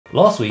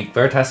Last week,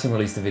 Veritasium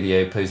released a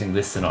video posing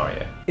this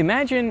scenario.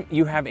 Imagine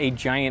you have a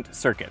giant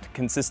circuit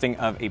consisting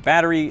of a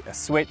battery, a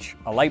switch,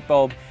 a light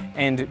bulb,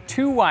 and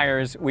two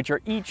wires which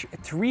are each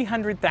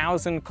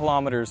 300,000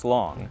 kilometers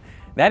long.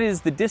 That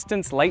is the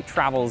distance light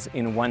travels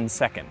in 1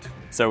 second.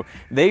 So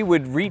they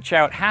would reach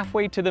out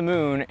halfway to the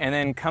moon and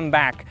then come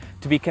back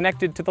to be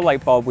connected to the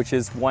light bulb, which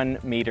is 1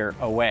 meter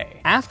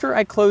away. After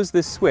I close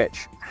this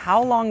switch,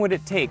 how long would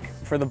it take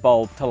for the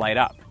bulb to light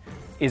up?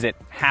 Is it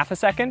half a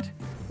second,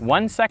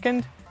 1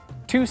 second,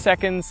 2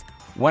 seconds,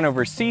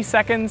 1/c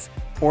seconds,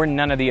 or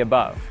none of the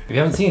above? If you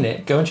haven't seen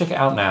it, go and check it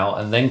out now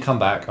and then come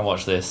back and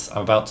watch this.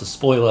 I'm about to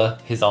spoiler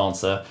his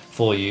answer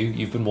for you.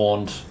 You've been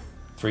warned.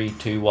 3,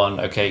 2, 1,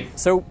 okay.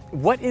 So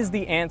what is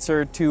the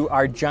answer to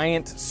our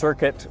giant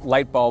circuit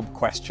light bulb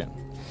question?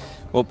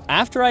 Well,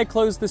 after I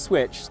close the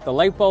switch, the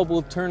light bulb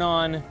will turn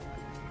on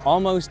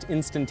almost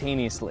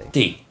instantaneously.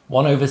 D,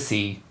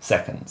 1/c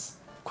seconds.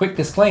 Quick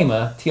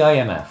disclaimer,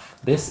 TIMF,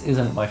 this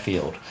isn't my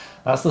field.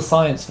 That's the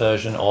science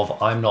version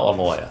of I'm not a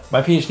lawyer.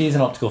 My PhD is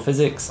in optical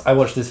physics. I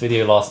watched this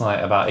video last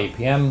night about 8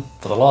 PM.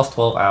 For the last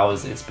 12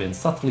 hours, it's been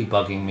subtly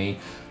bugging me.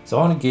 So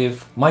I want to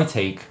give my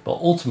take, but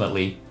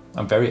ultimately,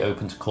 I'm very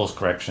open to course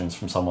corrections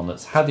from someone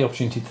that's had the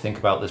opportunity to think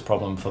about this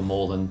problem for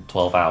more than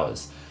 12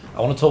 hours.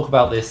 I want to talk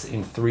about this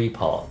in 3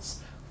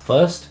 parts.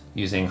 First,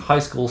 using high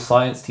school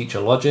science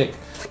teacher logic.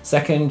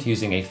 Second,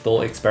 using a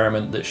thought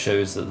experiment that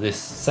shows that this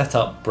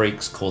setup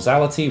breaks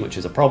causality, which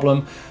is a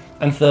problem.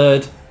 And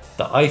third,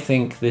 that I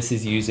think this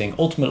is using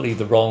ultimately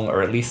the wrong,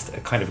 or at least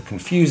a kind of a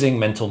confusing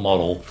mental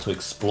model to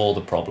explore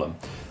the problem.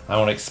 I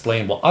want to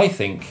explain what I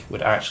think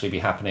would actually be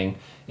happening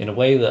in a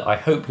way that I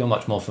hope you're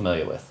much more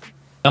familiar with.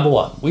 Number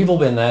 1, we've all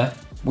been there,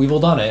 we've all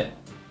done it.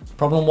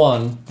 Problem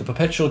 1, the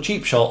perpetual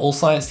cheap shot all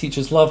science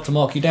teachers love to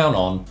mark you down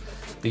on,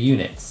 the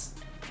units.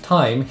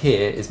 Time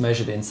here is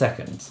measured in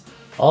seconds.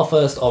 Our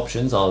first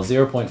options are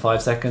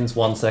 0.5 seconds,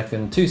 1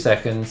 second, 2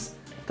 seconds.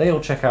 They all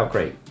check out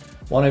great.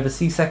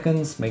 1/c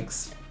seconds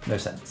makes no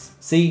sense.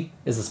 C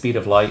is the speed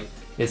of light,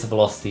 it's a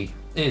velocity.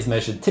 It is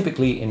measured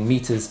typically in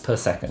meters per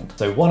second.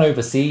 So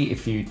 1/c,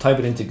 if you type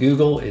it into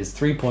Google, is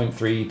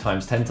 3.3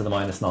 times 10 to the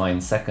minus 9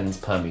 seconds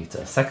per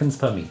meter. Seconds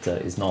per meter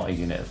is not a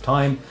unit of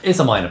time. It's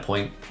a minor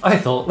point. I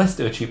thought, let's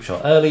do a cheap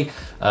shot early.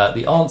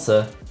 The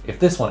answer, if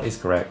this one is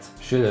correct,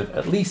 should have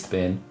at least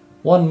been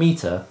 1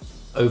 meter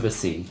over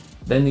c.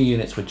 Then the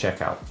units would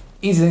check out.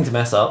 Easy thing to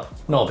mess up,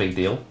 not a big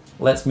deal.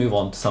 Let's move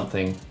on to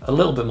something a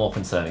little bit more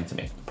concerning to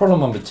me.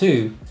 Problem number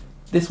 2,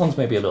 this one's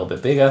maybe a little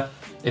bit bigger.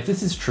 If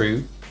this is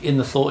true, in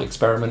the thought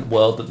experiment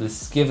world that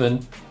this is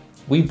given,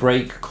 we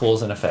break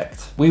cause and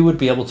effect. We would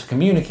be able to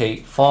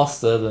communicate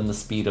faster than the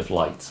speed of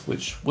light,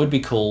 which would be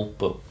cool,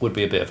 but would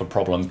be a bit of a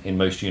problem in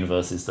most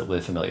universes that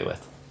we're familiar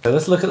with. So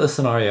let's look at the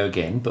scenario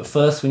again, but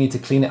first we need to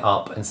clean it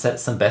up and set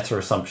some better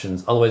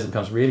assumptions, otherwise it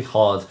becomes really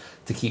hard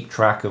to keep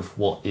track of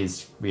what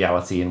is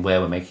reality and where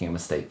we're making a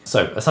mistake.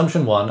 So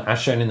assumption 1, as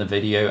shown in the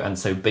video and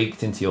so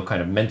baked into your kind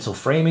of mental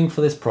framing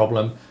for this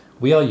problem,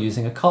 we are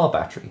using a car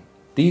battery.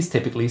 These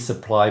typically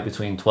supply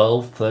between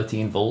 12,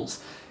 13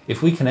 volts.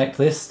 If we connect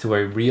this to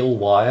a real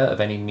wire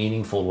of any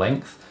meaningful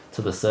length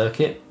to the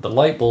circuit, the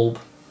light bulb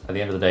at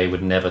the end of the day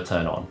would never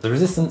turn on. The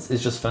resistance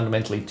is just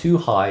fundamentally too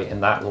high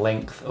in that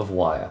length of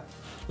wire.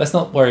 Let's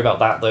not worry about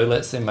that though.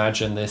 Let's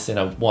imagine this in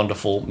a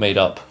wonderful made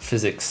up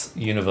physics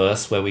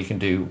universe where we can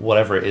do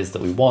whatever it is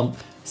that we want.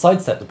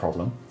 Sidestep the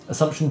problem.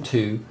 Assumption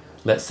 2,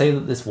 let's say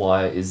that this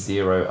wire is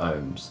 0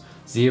 ohms.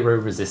 0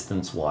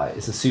 resistance wire.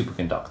 It's a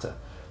superconductor.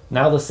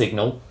 Now the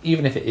signal,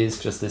 even if it is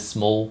just this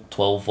small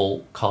 12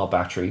 volt car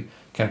battery,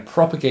 can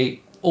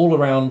propagate all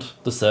around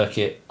the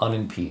circuit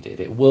unimpeded.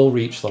 It will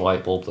reach the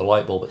light bulb. The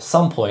light bulb at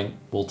some point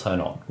will turn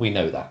on. We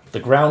know that. The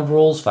ground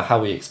rules for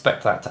how we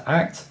expect that to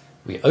act: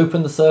 we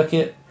open the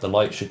circuit, the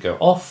light should go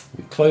off.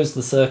 We close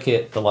the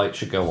circuit, the light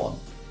should go on.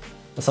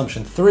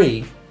 Assumption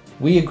 3,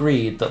 we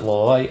agreed that the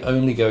light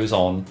only goes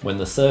on when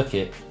the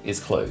circuit is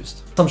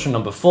closed. Assumption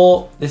number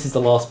 4, this is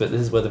the last bit.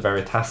 This is where the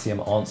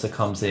Veritasium answer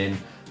comes in.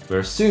 We're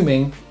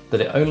assuming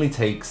that it only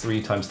takes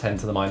 3 times 10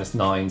 to the minus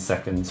 9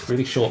 seconds,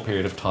 really short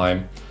period of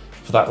time,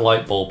 for that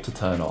light bulb to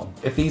turn on.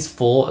 If these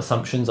 4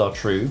 assumptions are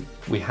true,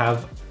 we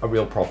have a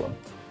real problem.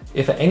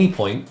 If at any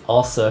point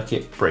our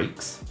circuit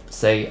breaks,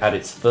 say at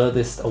its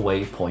furthest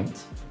away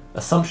point,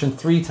 assumption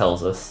 3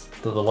 tells us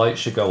that the light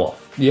should go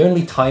off. The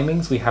only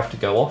timings we have to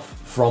go off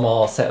from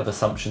our set of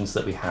assumptions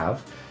that we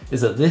have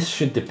is that this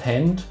should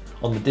depend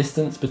on the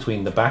distance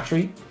between the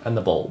battery and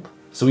the bulb.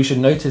 So we should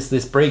notice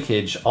this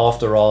breakage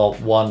after our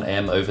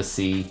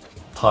 1/c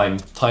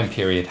time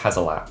period has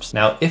elapsed.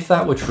 Now, if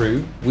that were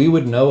true, we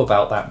would know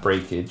about that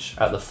breakage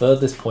at the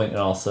furthest point in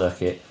our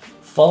circuit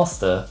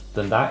faster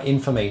than that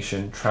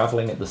information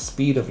traveling at the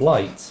speed of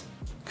light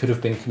could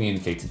have been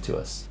communicated to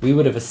us. We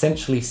would have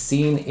essentially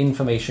seen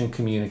information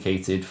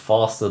communicated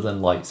faster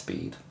than light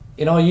speed.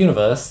 In our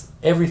universe,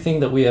 everything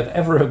that we have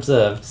ever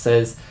observed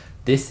says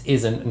this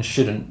isn't and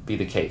shouldn't be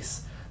the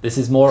case. This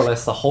is more or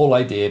less the whole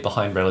idea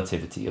behind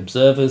relativity.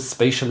 Observers,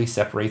 spatially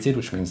separated,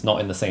 which means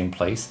not in the same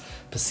place,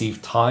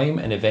 perceive time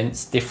and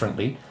events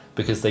differently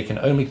because they can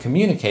only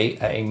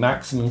communicate at a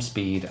maximum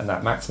speed, and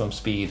that maximum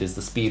speed is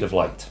the speed of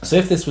light. So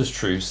if this was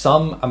true,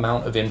 some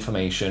amount of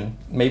information,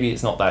 maybe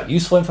it's not that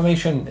useful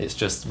information, it's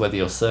just whether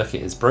your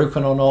circuit is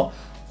broken or not,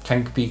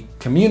 can be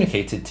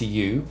communicated to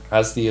you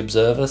as the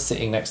observer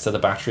sitting next to the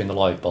battery and the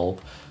light bulb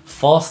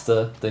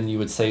faster than you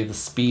would say the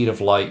speed of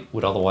light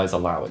would otherwise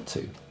allow it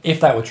to. If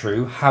that were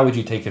true, how would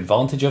you take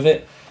advantage of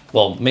it?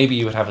 Well, maybe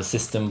you would have a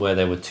system where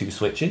there were two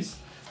switches,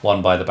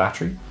 one by the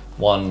battery,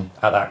 one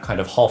at that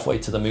kind of halfway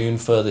to the moon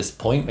furthest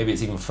point, maybe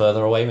it's even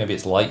further away, maybe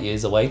it's light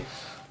years away.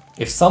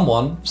 If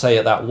someone, say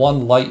at that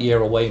 1 light year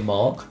away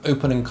mark,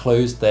 opened and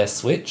closed their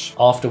switch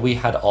after we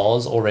had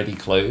ours already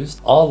closed,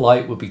 our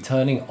light would be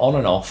turning on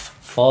and off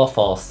far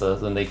faster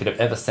than they could have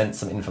ever sent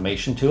some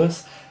information to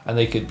us, and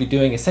they could be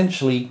doing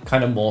essentially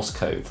kind of Morse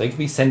code. They could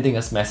be sending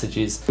us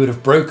messages. We would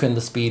have broken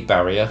the speed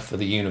barrier for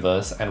the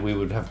universe, and we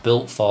would have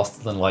built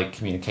faster than light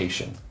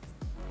communication.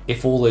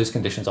 If all those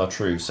conditions are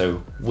true, so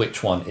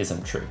which one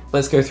isn't true?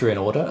 Let's go through in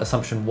order.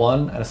 Assumption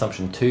 1 and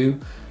assumption 2,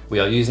 we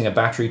are using a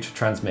battery to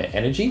transmit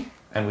energy,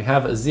 and we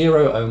have a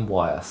 0 ohm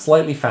wire.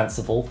 Slightly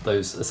fanciful,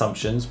 those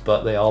assumptions,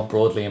 but they are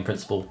broadly in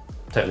principle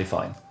totally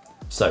fine.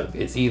 So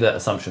it's either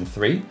assumption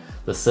 3,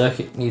 the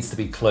circuit needs to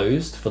be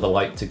closed for the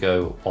light to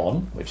go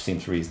on, which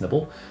seems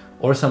reasonable,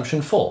 or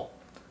assumption 4,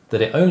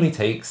 that it only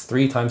takes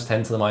 3 ×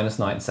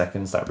 10⁻⁹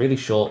 seconds, that really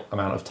short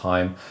amount of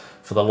time,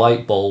 for the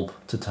light bulb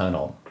to turn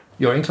on.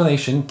 Your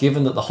inclination,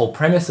 given that the whole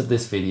premise of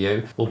this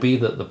video will be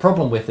that the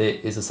problem with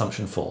it is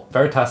assumption 4.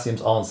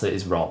 Veritasium's answer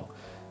is wrong,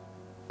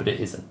 but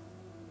it isn't.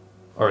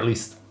 Or at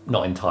least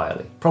not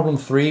entirely. Problem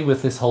 3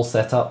 with this whole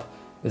setup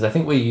is I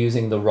think we're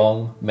using the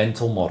wrong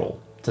mental model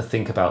to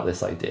think about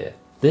this idea.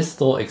 This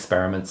thought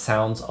experiment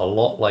sounds a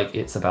lot like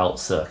it's about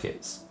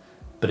circuits,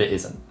 but it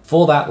isn't.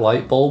 For that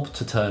light bulb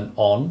to turn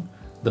on,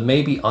 the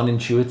maybe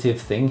unintuitive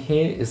thing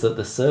here is that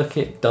the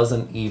circuit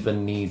doesn't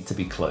even need to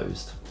be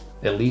closed,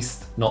 at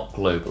least not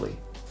globally.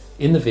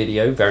 In the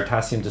video,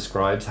 Veritasium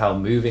describes how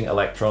moving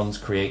electrons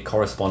create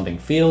corresponding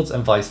fields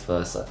and vice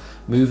versa.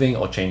 Moving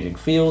or changing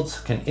fields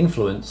can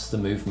influence the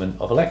movement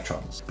of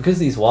electrons. Because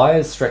these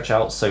wires stretch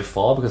out so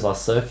far, because our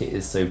circuit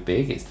is so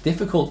big, it's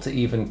difficult to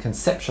even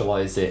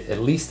conceptualize it,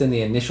 at least in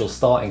the initial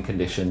starting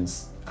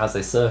conditions, as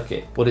a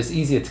circuit. What is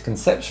easier to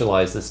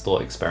conceptualize this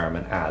thought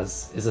experiment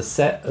as is a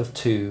set of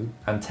 2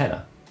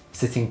 antennae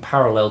sitting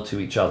parallel to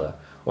each other,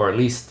 or at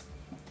least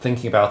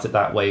thinking about it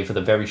that way for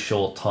the very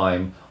short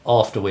time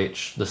after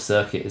which the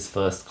circuit is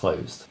first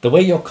closed. The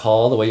way your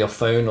car, the way your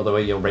phone, or the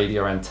way your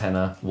radio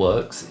antenna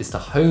works is to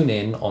hone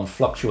in on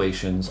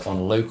fluctuations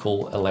on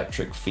local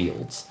electric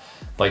fields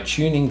by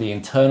tuning the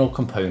internal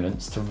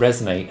components to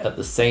resonate at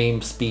the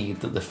same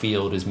speed that the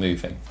field is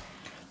moving.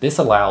 This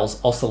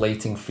allows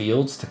oscillating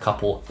fields to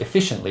couple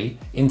efficiently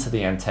into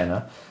the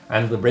antenna,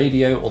 and the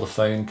radio or the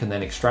phone can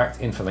then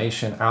extract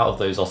information out of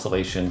those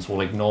oscillations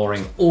while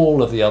ignoring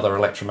all of the other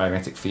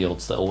electromagnetic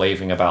fields that are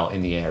waving about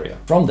in the area.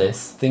 From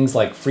this, things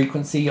like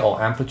frequency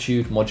or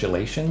amplitude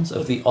modulations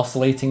of the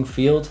oscillating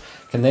field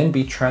can then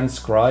be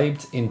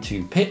transcribed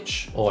into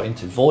pitch or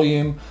into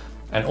volume,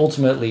 and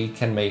ultimately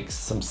can make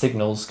some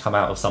signals come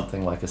out of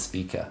something like a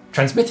speaker.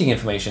 Transmitting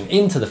information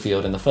into the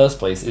field in the first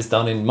place is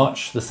done in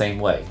much the same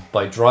way,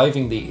 by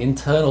driving the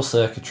internal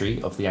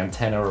circuitry of the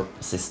antenna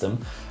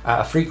system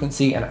at a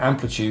frequency and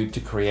amplitude to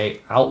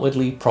create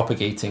outwardly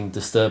propagating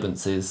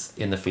disturbances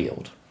in the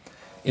field.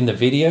 In the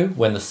video,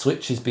 when the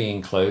switch is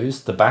being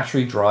closed, the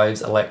battery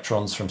drives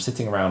electrons from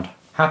sitting around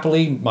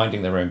happily,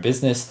 minding their own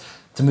business,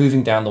 to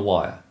moving down the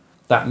wire.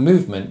 That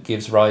movement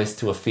gives rise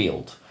to a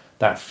field.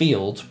 That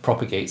field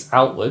propagates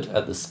outward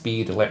at the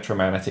speed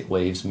electromagnetic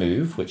waves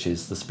move, which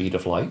is the speed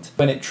of light.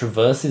 When it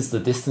traverses the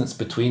distance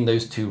between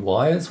those two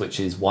wires, which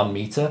is 1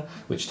 meter,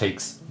 which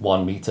takes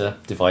 1 meter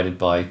divided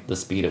by the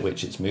speed at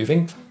which it's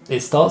moving,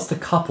 it starts to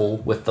couple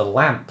with the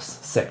lamps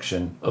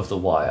section of the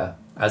wire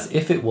as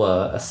if it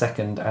were a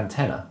second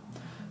antenna.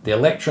 The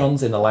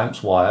electrons in the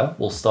lamp's wire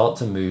will start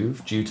to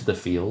move due to the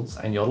fields,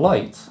 and your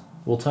light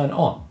will turn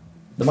on.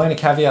 The minor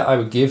caveat I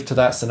would give to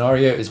that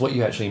scenario is what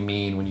you actually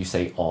mean when you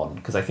say on,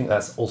 because I think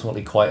that's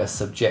ultimately quite a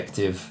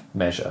subjective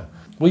measure.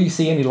 Will you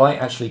see any light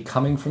actually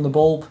coming from the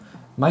bulb?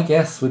 My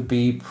guess would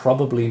be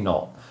probably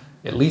not,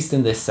 at least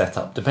in this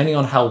setup, depending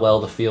on how well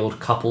the field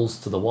couples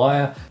to the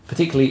wire,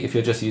 particularly if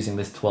you're just using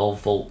this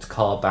 12-volt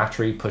car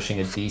battery pushing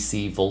a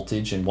DC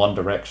voltage in one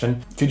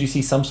direction. Could you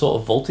see some sort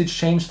of voltage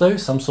change though?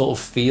 Some sort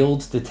of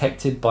field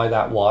detected by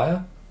that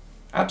wire?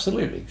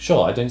 Absolutely,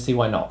 sure, I don't see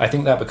why not. I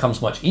think that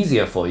becomes much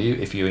easier for you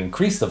if you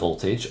increase the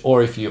voltage,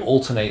 or if you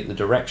alternate the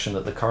direction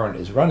that the current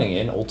is running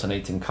in,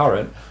 alternating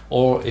current,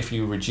 or if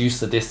you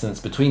reduce the distance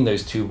between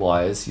those two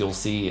wires, you'll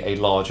see a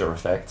larger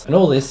effect. And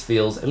all this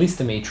feels, at least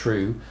to me,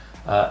 true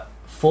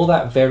for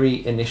that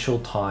very initial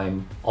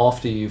time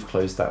after you've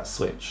closed that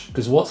switch.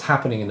 Because what's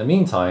happening in the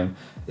meantime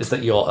is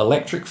that your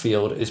electric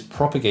field is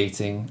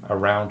propagating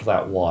around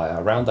that wire,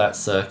 around that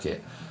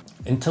circuit,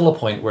 until a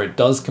point where it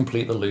does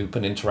complete the loop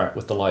and interact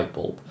with the light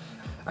bulb.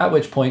 At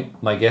which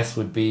point, my guess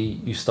would be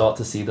you start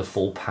to see the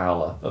full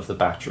power of the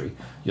battery.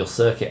 Your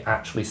circuit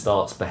actually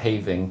starts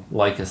behaving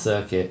like a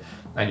circuit,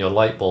 and your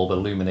light bulb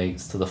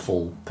illuminates to the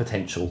full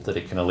potential that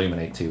it can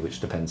illuminate to, which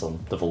depends on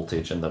the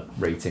voltage and the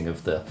rating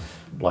of the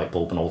light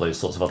bulb and all those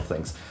sorts of other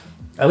things.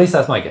 At least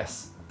that's my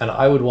guess. And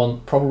I would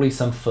want probably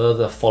some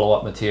further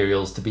follow-up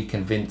materials to be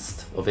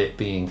convinced of it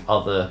being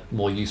other,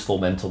 more useful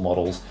mental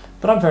models.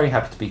 But I'm very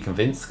happy to be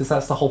convinced, because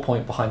that's the whole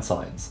point behind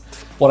science.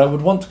 What I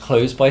would want to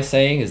close by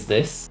saying is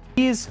this.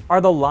 These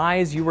are the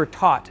lies you were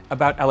taught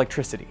about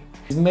electricity.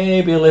 It's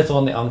maybe a little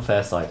on the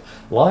unfair side.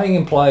 Lying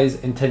implies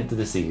intent to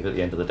deceive at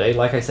the end of the day.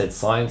 Like I said,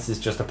 science is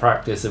just a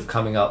practice of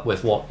coming up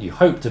with what you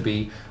hope to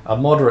be a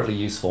moderately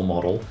useful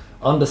model,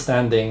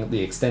 understanding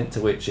the extent to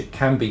which it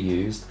can be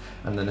used,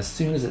 and then as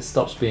soon as it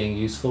stops being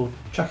useful,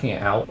 chucking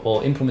it out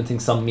or implementing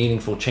some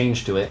meaningful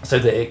change to it so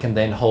that it can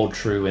then hold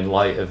true in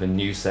light of a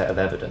new set of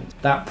evidence.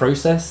 That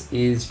process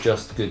is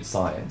just good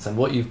science, and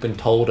what you've been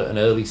told at an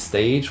early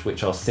stage,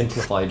 which are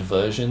simplified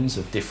versions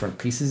of different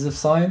pieces of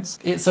science,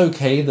 it's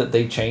okay that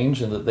they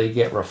change and that they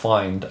get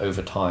refined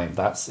over time.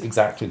 That's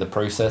exactly the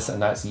process,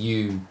 and that's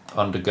you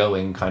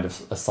undergoing kind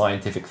of a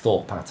scientific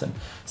thought pattern,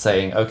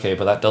 saying, okay,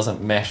 but that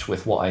doesn't mesh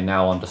with what I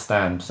now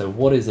understand, so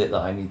what is it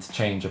that I need to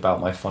change about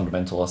my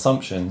fundamental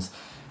assumptions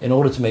in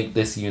order to make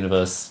this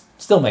universe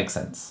still make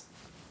sense?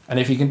 And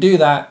if you can do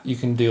that, you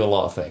can do a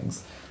lot of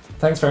things.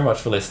 Thanks very much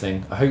for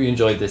listening. I hope you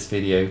enjoyed this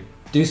video.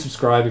 Do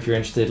subscribe if you're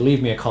interested.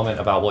 Leave me a comment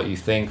about what you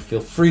think.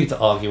 Feel free to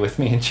argue with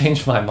me and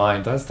change my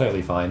mind. That's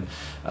totally fine.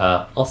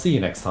 I'll see you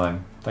next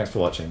time. Thanks for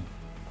watching.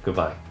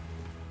 Goodbye.